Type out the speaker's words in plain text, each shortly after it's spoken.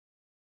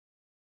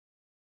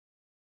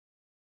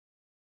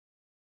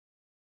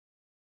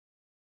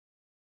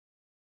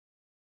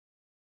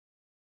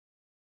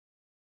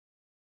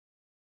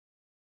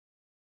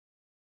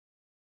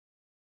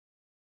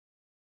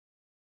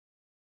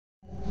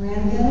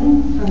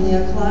Brangan from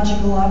the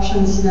Ecological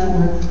Options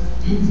Network.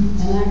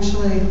 And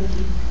actually,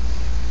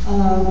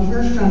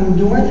 we're from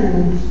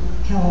Northern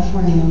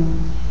California,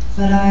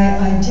 but I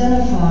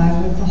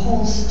identify with the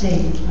whole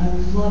state. I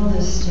love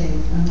this state.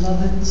 I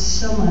love it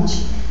so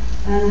much.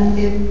 And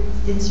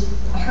it's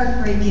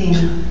heartbreaking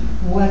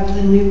what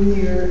the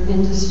nuclear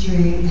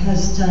industry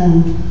has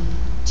done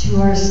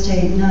to our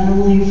state, not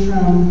only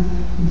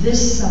from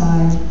this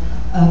side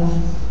of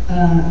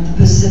the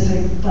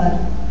Pacific, but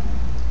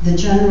the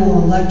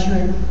General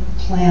Electric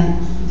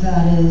plant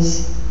that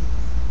is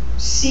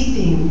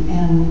seeping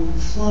and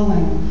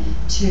flowing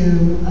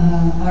to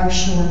our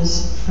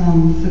shores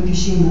from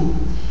Fukushima.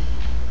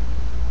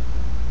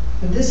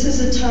 This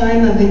is a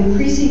time of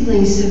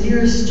increasingly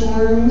severe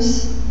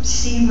storms,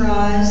 sea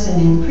rise,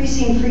 and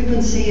increasing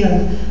frequency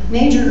of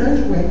major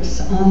earthquakes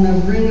on the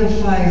Ring of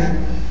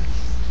Fire.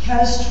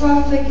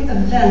 Catastrophic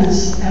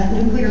events at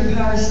nuclear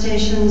power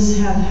stations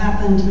have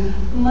happened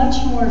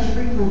much more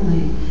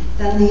frequently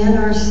than the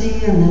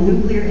NRC and the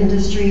nuclear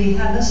industry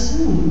have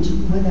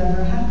assumed would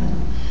ever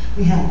happen.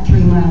 We had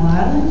 3 Mile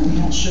Island, we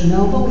had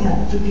Chernobyl, we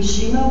had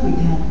Fukushima, we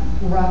had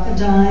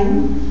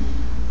Rocketdyne,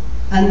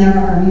 and there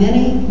are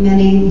many,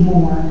 many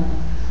more.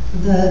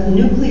 The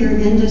nuclear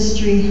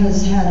industry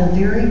has had a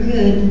very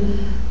good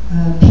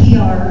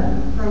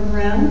PR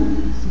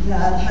program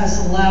that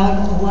has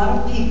allowed a lot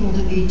of people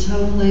to be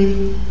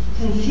totally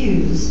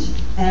confused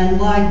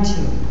and lied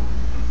to.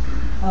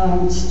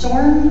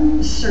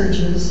 Storm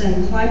surges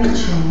and climate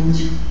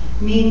change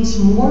means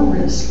more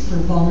risk for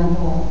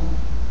vulnerable,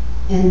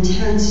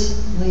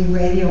 intensely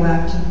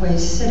radioactive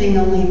waste sitting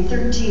only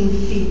 13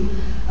 feet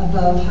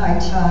above high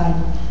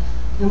tide.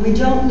 And we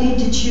don't need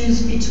to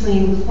choose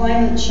between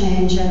climate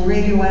change and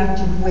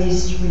radioactive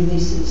waste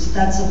releases.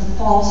 That's a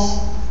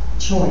false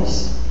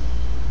choice.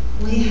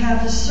 We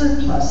have a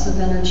surplus of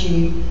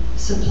energy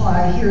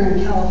supply here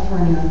in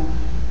California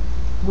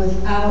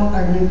without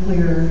our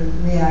nuclear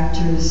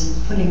reactors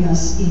putting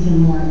us even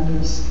more at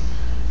risk.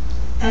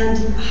 And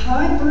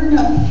high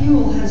burnup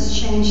fuel has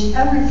changed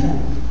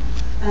everything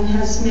and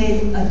has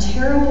made a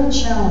terrible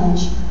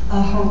challenge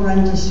a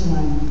horrendous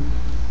one.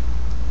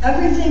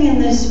 Everything in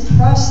this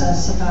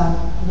process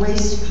about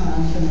waste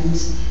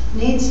confidence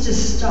needs to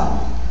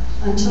stop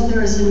until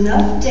there is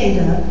enough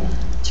data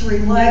to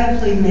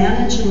reliably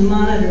manage and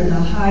monitor the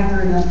high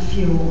burnup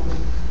fuel.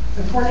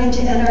 According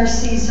to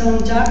NRC's own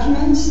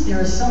documents,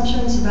 their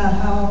assumptions about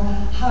how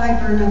high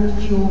burnup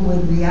fuel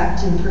would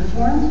react and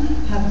perform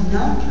have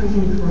not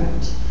proven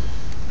correct.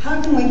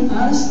 How can we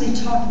honestly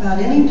talk about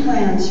any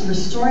plans for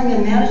storing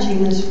and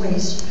managing this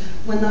waste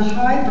when the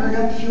high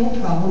burnup fuel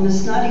problem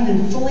is not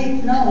even fully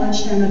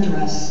acknowledged and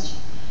addressed?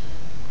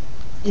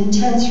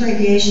 Intense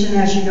radiation,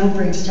 as you know,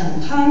 breaks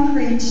down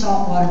concrete,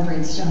 salt water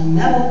breaks down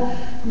metal.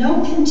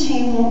 No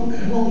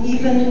containment will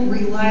even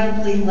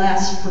reliably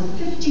last for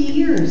 50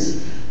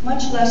 years,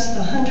 much less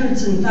the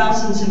hundreds and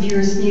thousands of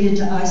years needed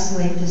to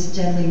isolate this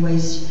deadly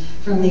waste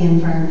from the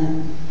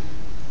environment.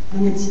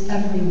 And it's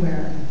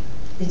everywhere.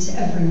 It's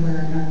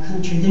everywhere in our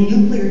country. The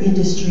nuclear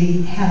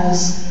industry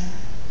has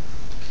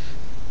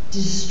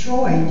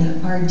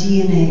destroyed our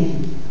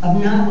DNA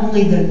of not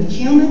only the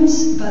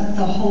humans, but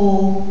the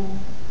whole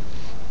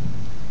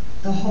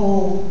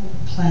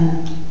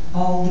planet,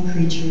 all the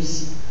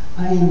creatures.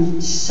 I am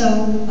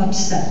so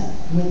upset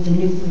with the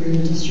nuclear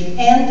industry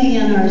and the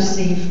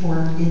NRC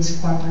for its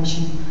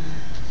cooperation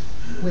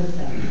with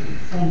them.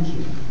 Thank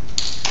you.